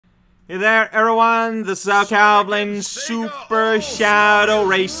Hey there, everyone. This is Cowblin Super Shadow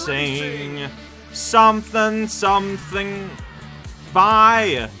Racing. Something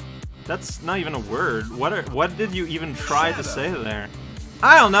by. That's not even a word. What did you even try to say there?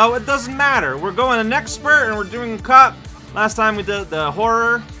 I don't know. It doesn't matter. We're going an expert and we're doing cup. Last time we did the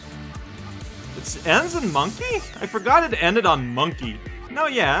horror. It ends in monkey? I forgot it ended on monkey. No,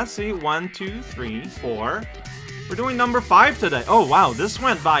 yeah. See, 1, 2, 3, 4. We're doing number 5 today. Oh wow, this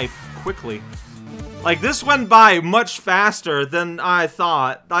went by quickly. Like, this went by much faster than I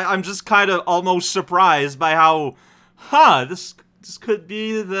thought. I'm just kind of almost surprised by how, this could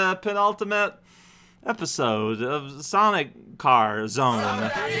be the penultimate episode of Sonic Car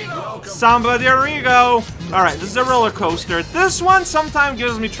Zone. Samba de Rigo! Alright, this is a roller coaster. This one sometimes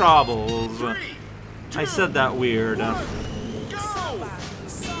gives me troubles. I said that weird.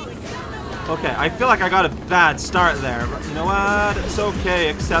 Okay, I feel like I got a bad start there, but you know what? It's okay,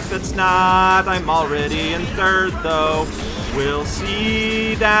 except it's not. I'm already in third, though. We'll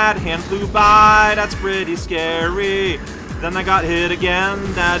see. That hand flew by. That's pretty scary. Then I got hit again.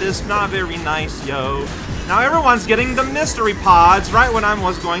 That is not very nice, yo. Now everyone's getting the mystery pods right when I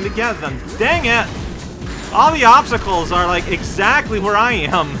was going to get them. Dang it! All the obstacles are, like, exactly where I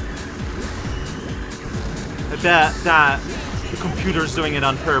am. I bet that the computer's doing it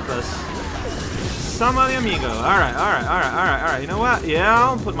on purpose. Somebody amigo. Alright. You know what? Yeah,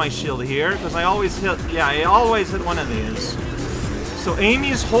 I'll put my shield here, because I always hit, I always hit one of these. So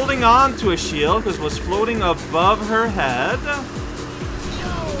Amy's holding on to a shield, because it was floating above her head.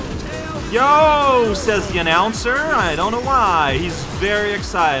 Yo, says the announcer. I don't know why. He's very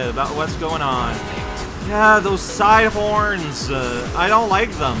excited about what's going on. Yeah, those side horns. I don't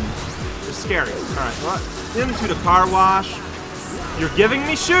like them. They're scary. Alright, what? Into the car wash. You're giving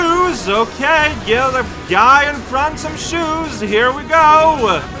me shoes! Okay, give the guy in front some shoes. Here we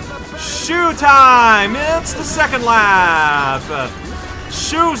go! Shoe time! It's the second lap!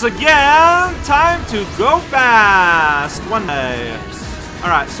 Shoes again! Time to go fast! One day.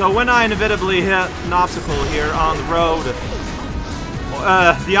 Alright, so when I inevitably hit an obstacle here on the road,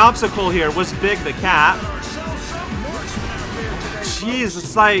 the obstacle here was Big the Cat. Jeez,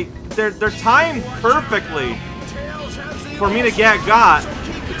 it's like, they're timed perfectly for me to get got.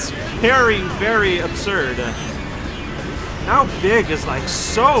 It's very, very absurd. Now Big is like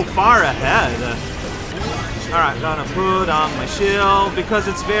so far ahead. Alright, gonna put on my shield because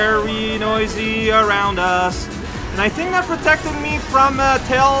it's very noisy around us. And I think that protected me from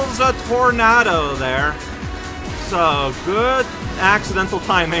Tails' tornado there. So, good accidental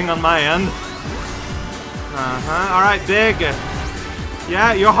timing on my end. Alright, Big.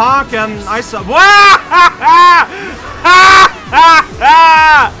 Yeah, you're honking. I saw.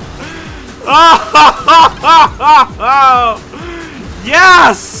 Oh,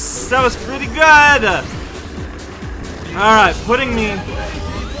 yes! That was pretty good. Alright, putting me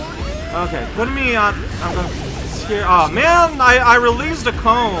on. I'm gonna scare. Oh man, I released a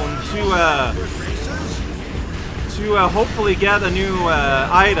cone to hopefully get a new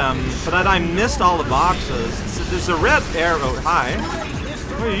item, but I missed all the boxes. There's a red arrow. Hi.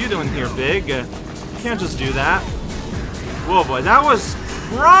 What are you doing here, Big? You can't just do that. Whoa, boy, that was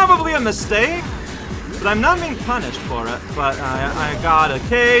probably a mistake, but I'm not being punished for it. But I got a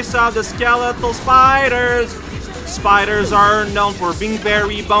case of the skeletal spiders. Spiders are known for being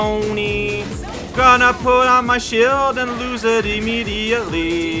very bony. Gonna put on my shield and lose it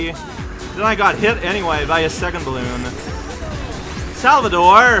immediately. Then I got hit anyway by a second balloon.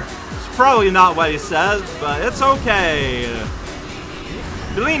 Salvador. It's probably not what he says, but it's okay.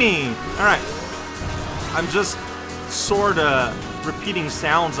 Bellini. Alright. I'm just sort of repeating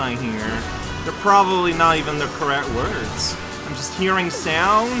sounds I hear. They're probably not even the correct words. I'm just hearing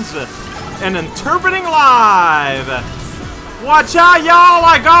sounds and interpreting live. Watch out, y'all!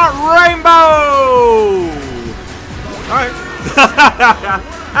 I got rainbow! Alright.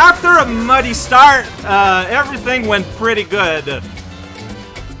 After a muddy start, everything went pretty good.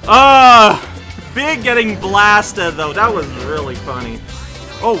 Big getting blasted, though. That was really funny.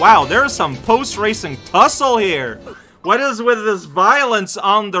 Oh, wow. There's some post-racing tussle here. What is with this violence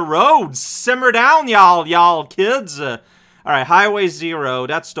on the road? Simmer down, y'all kids. Alright, Highway 0.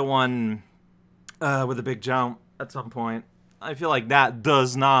 That's the one with a big jump at some point. I feel like that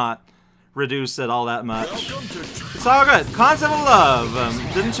does not reduce it all that much. It's all good. Concept of love.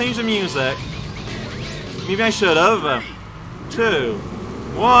 Didn't change the music. Maybe I should have. 2,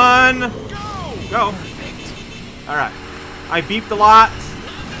 1, go. Alright. I beeped a lot.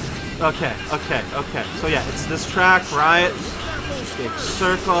 Okay. So yeah, it's this track, right? Big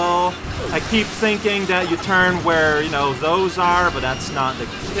circle. I keep thinking that you turn where, you know, those are, but that's not the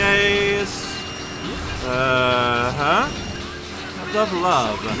case.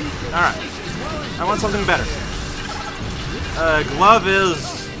 Love. Alright. I want something better. Glove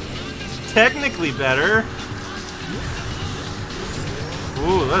is technically better.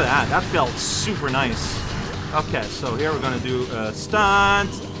 Ooh, look at that. That felt super nice. Okay, so here we're gonna do a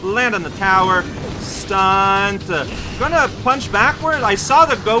stunt. Land on the tower. Stunt. Gonna punch backward. I saw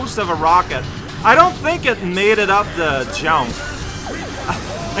the ghost of a rocket. I don't think it made it up the jump.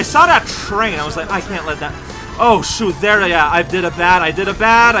 I saw that train. I was like, I can't let that... Oh, shoot. There, yeah. I did a bad. I did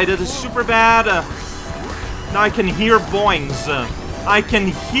a super bad. Now I can hear boings. I can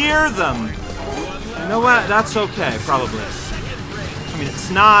hear them. You know what? That's okay, probably. I mean, it's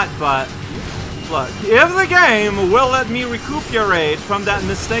not, but... Look, if the game will let me recuperate from that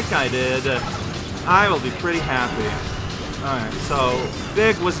mistake I did, I will be pretty happy. Alright, so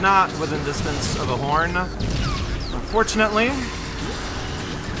Big was not within distance of a horn, unfortunately.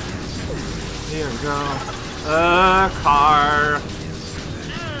 Here we go. Car.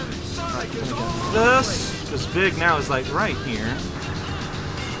 Alright, gonna get this, because Big now is like right here.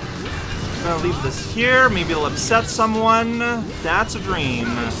 I'm gonna leave this here, maybe it'll upset someone. That's a dream.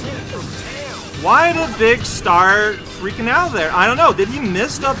 Why did Big start freaking out there? I don't know. Did he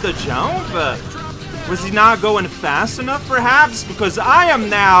miss up the jump? Was he not going fast enough, perhaps? Because I am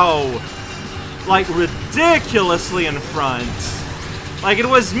now, like, ridiculously in front. Like, it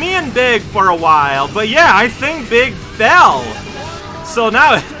was me and Big for a while. But yeah, I think Big fell. So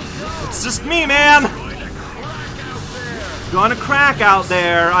now, it's just me, man. Gonna crack out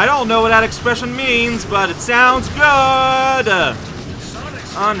there. I don't know what that expression means, but it sounds good.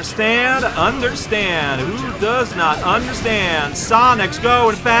 Understand? Understand. Who does not understand? Sonic's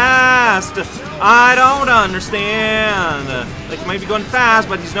going fast. I don't understand. Like, he might be going fast,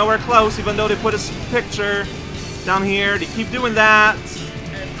 but he's nowhere close, even though they put his picture down here. They keep doing that.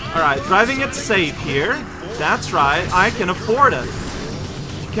 Alright, driving it safe here. That's right. I can afford it.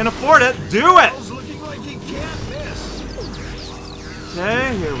 If you can afford it, do it!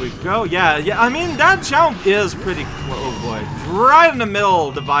 Okay, here we go. Yeah, I mean, that jump is pretty close. Oh boy. Right in the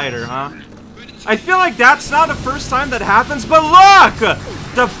middle divider, huh? I feel like that's not the first time that happens, but look!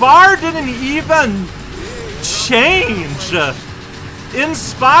 The bar didn't even change! In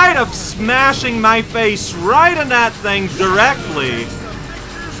spite of smashing my face right in that thing directly.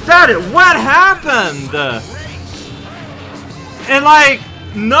 What happened? And like,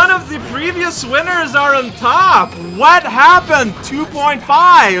 none of the previous winners are on top. What happened? 2.5.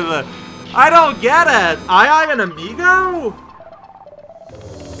 I don't get it. II and Amigo?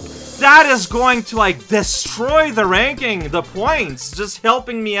 That is going to, like, destroy the ranking, the points, just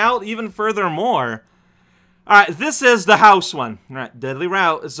helping me out even furthermore. Alright, this is the house one. Alright, Deadly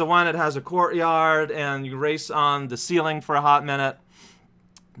Route is the one that has a courtyard and you race on the ceiling for a hot minute.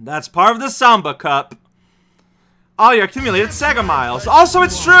 That's part of the Samba Cup. Oh, you accumulated Sega miles. Also,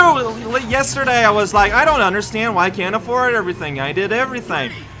 it's true. Yesterday, I was like, I don't understand why I can't afford everything. I did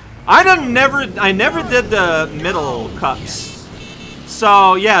everything. I never did the middle cups.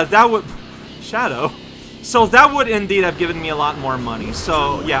 So yeah, that would Shadow. So that would indeed have given me a lot more money.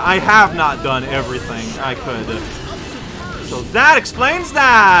 So yeah, I have not done everything I could. So that explains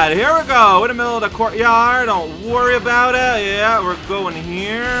that. Here we go, in the middle of the courtyard. Don't worry about it. Yeah, we're going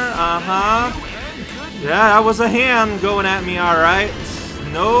here. Yeah, that was a hand going at me, alright.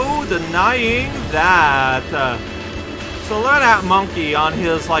 No denying that. So look at that monkey on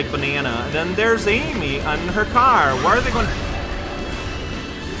his, like, banana. And then there's Amy on her car. Why are they going...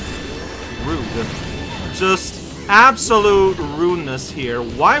 Rude. Just absolute rudeness here.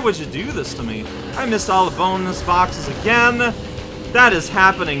 Why would you do this to me? I missed all the bonus boxes again. That is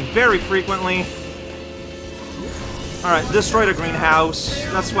happening very frequently. Alright, destroy the greenhouse.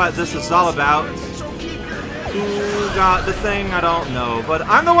 That's what this is all about. Who got the thing? I don't know. But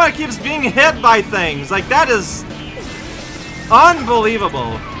I'm the one that keeps being hit by things. Like, that is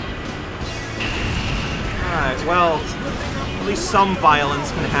unbelievable. Alright, well, at least some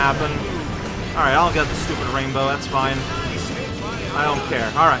violence can happen. Alright, I'll get the stupid rainbow. That's fine. I don't care.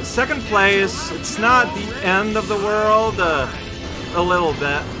 Alright, second place. It's not the end of the world. A little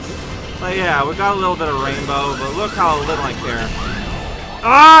bit. But yeah, we got a little bit of rainbow, but look how little I care.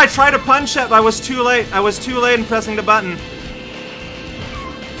 Ah, I tried to punch it, but I was too late. I was too late in pressing the button.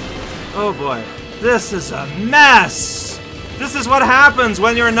 Oh boy. This is a mess! This is what happens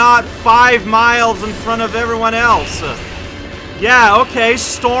when you're not 5 miles in front of everyone else. Yeah, okay,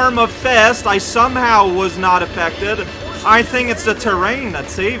 Storm of Fist. I somehow was not affected. I think it's the terrain that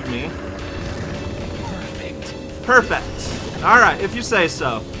saved me. Perfect. Alright, if you say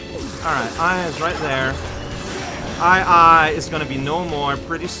so. Alright, I is right there. I is gonna be no more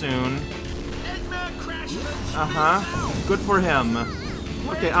pretty soon. Uh-huh. Good for him.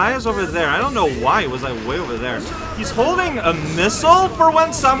 Okay, I is over there. I don't know why was I way over there. He's holding a missile for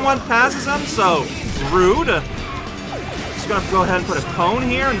when someone passes him, so rude. Just gonna go ahead and put a cone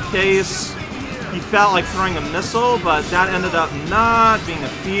here in case he felt like throwing a missile, but that ended up not being a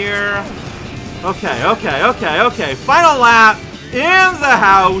fear. Okay, okay, okay, okay. Final lap in the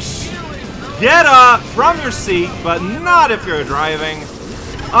house. Get up from your seat, but not if you're driving.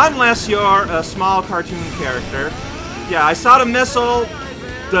 Unless you're a small cartoon character. Yeah, I saw the missile.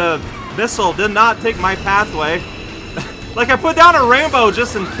 The missile did not take my pathway. Like, I put down a rainbow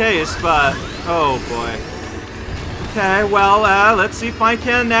just in case, but... oh, boy. Okay, well, let's see if I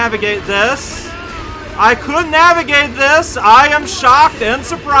can navigate this. I could navigate this. I am shocked and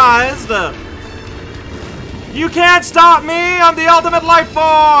surprised. You can't stop me! I'm the ultimate life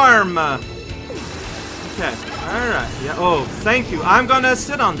form! Okay, alright. Yeah, oh, thank you. I'm gonna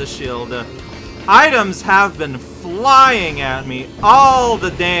sit on the shield. Items have been flying at me all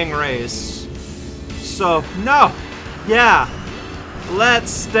the dang race. So, no. Yeah.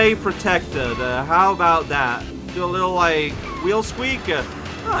 Let's stay protected. How about that? Do a little, like, wheel squeak. Oh,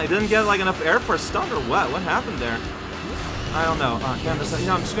 I didn't get, like, enough air for a stunt or what? What happened there? I don't know. I'm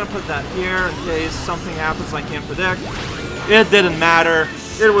just gonna put that here in case something happens I can't predict. It didn't matter.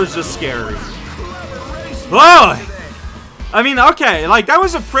 It was just scary. Oh! I mean, okay, like, that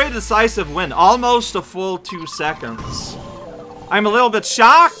was a pretty decisive win. Almost a full 2 seconds. I'm a little bit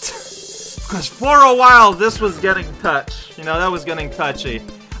shocked, because for a while, this was getting touched. You know, that was getting touchy.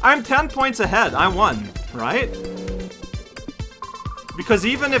 I'm 10 points ahead. I won, right? Because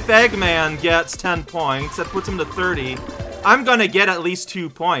even if Eggman gets 10 points, that puts him to 30, I'm gonna get at least 2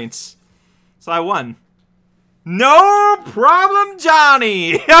 points. So I won. No problem,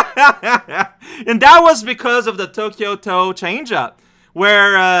 Johnny! And that was because of the Tokyo Toe change-up.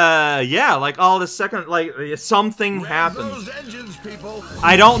 Where, yeah, like all the second, like, something happened. Those engines, people.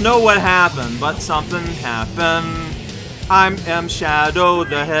 I don't know what happened, but something happened. I am Shadow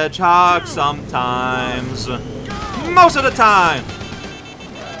the Hedgehog sometimes. Most of the time.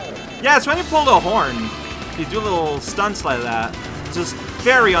 Yeah, it's when you pull the horn. You do little stunts like that. Just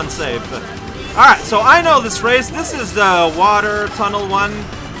very unsafe. Alright, so I know this race. This is the water tunnel one.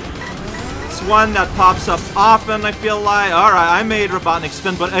 It's one that pops up often, I feel like. Alright, I made Robotnik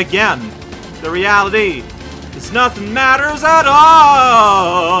spin, but again, the reality is nothing matters at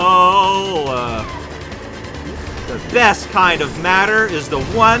all. The best kind of matter is the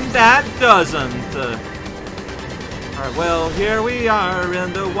one that doesn't. Alright, well, here we are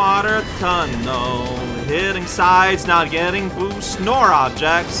in the water tunnel. Hitting sides, not getting boosts nor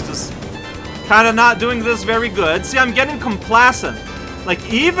objects. Just kind of not doing this very good. See, I'm getting complacent. Like,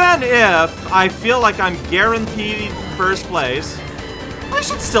 even if I feel like I'm guaranteed first place, I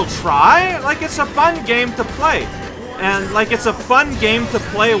should still try. Like, it's a fun game to play. And, like, it's a fun game to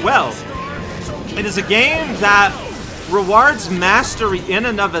play well. It is a game that rewards mastery in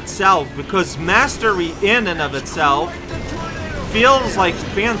and of itself, because mastery in and of itself feels like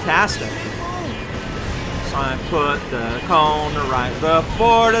fantastic. So I put the cone right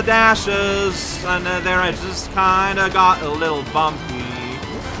before the dashes, and then there I just kind of got a little bumpy.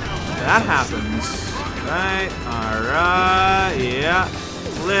 That happens. Right, alright, yeah.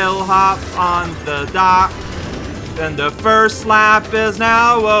 Little hop on the dock. Then the first lap is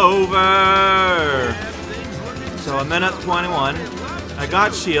now over. So a minute 21. I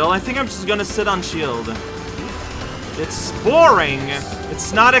got shield. I think I'm just gonna sit on shield. It's boring.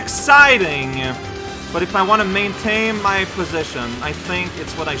 It's not exciting. But if I want to maintain my position, I think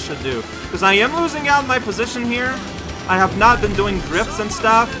it's what I should do. Because I am losing out my position here. I have not been doing drifts and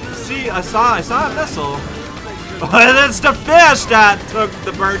stuff. See, I saw a missile. It's the fish that took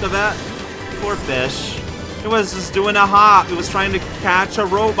the bird of it. Poor fish. It was just doing a hop. It was trying to catch a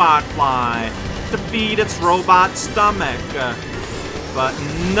robot fly to feed its robot stomach. But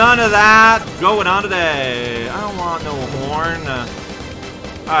none of that going on today. I don't want no horn.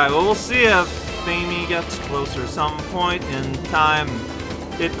 Alright, well, we'll see if Amy gets closer some point in time.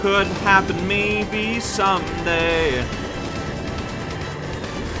 It could happen maybe someday.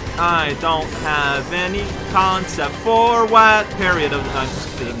 I don't have any concept for what period of time.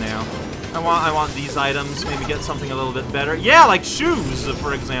 Just did it now. I want these items. Maybe get something a little bit better. Yeah, like shoes,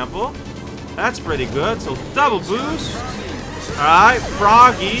 for example. That's pretty good. So double boost. All right,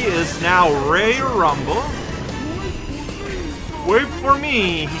 Froggy is now ready to rumble. Wait for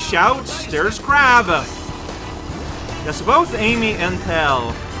me, he shouts. There's Crab. Yes, both Amy and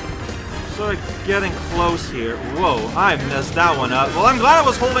Tell. sort of getting close here. Whoa, I messed that one up. Well, I'm glad I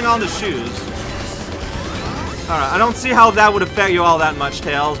was holding on to shoes. Alright, I don't see how that would affect you all that much,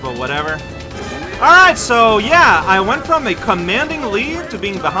 Tails, but whatever. Alright, so yeah, I went from a commanding lead to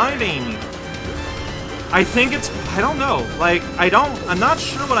being behind Amy. I think it's, I don't know, like, I'm not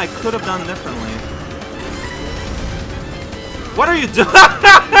sure what I could have done differently. What are you doing?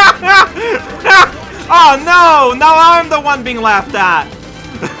 Oh no, now I'm the one being laughed at.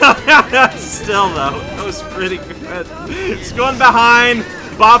 Still though, that was pretty good. He's going behind,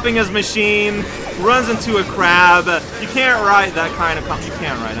 bopping his machine, runs into a crab. You can't ride that kind of comment. You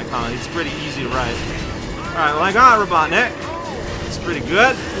can't ride that comment. It's pretty easy to ride. Alright, well I got Robotnik. It's pretty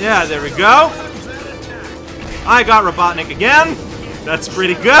good. Yeah, there we go. I got Robotnik again. That's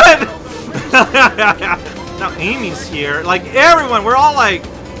pretty good. Now Amy's here. Like everyone, we're all like,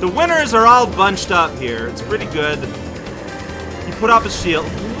 the winners are all bunched up here. It's pretty good. He put up his shield.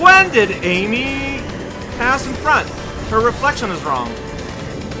 When did Amy pass in front? Her reflection is wrong.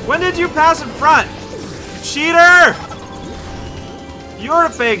 When did you pass in front? Cheater! You're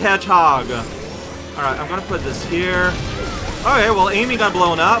the fake hedgehog. Alright, I'm gonna put this here. Okay, well Amy got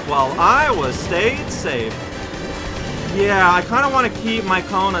blown up while I stayed safe. Yeah, I kind of want to keep my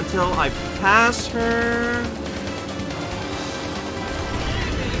cone until I pass her.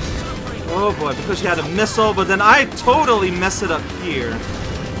 Oh boy, because she had a missile, but then I totally messed it up here.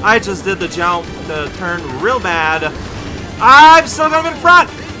 I just did the turn real bad. I'm still gonna be in front!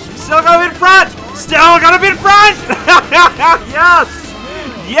 Still gonna be in front! Still gonna be in front! Yes!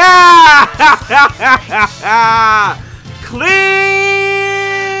 Yeah!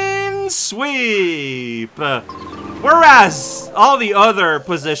 Clean sweep! Whereas all the other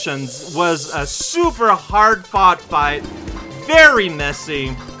positions was a super hard-fought fight, very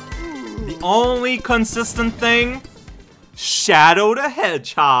messy. The only consistent thing, Shadow the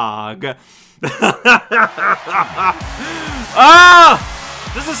Hedgehog. Ah!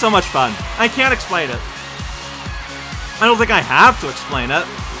 This is so much fun. I can't explain it. I don't think I have to explain it.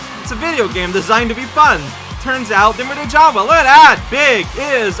 It's a video game designed to be fun. Turns out they did a job well. Look at that! Big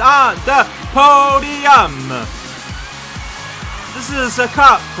is on the podium. This is a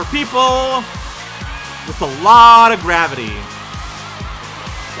cup for people with a lot of gravity.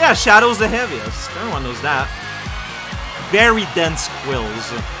 Yeah, Shadow's the heaviest. Everyone knows that. Very dense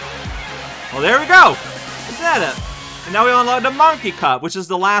quills. Well, there we go. Is that it? And now we unlock the Monkey Cup, which is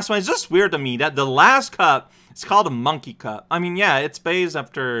the last one. It's just weird to me that the last cup is called a Monkey Cup. I mean, yeah, it's based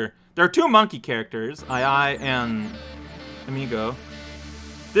after... There are two monkey characters, Ai and Amigo.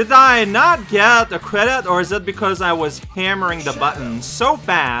 Did I not get a credit, or is it because I was hammering the button so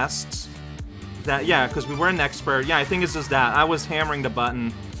fast that... Yeah, because we weren't an expert. Yeah, I think it's just that. I was hammering the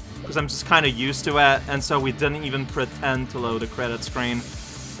button because I'm just kind of used to it, and so we didn't even pretend to load a credit screen.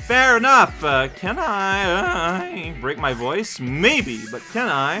 Fair enough. Can I break my voice? Maybe, but can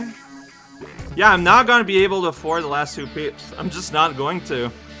I? Yeah, I'm not going to be able to afford the last two peeps. I'm just not going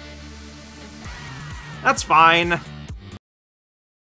to. That's fine.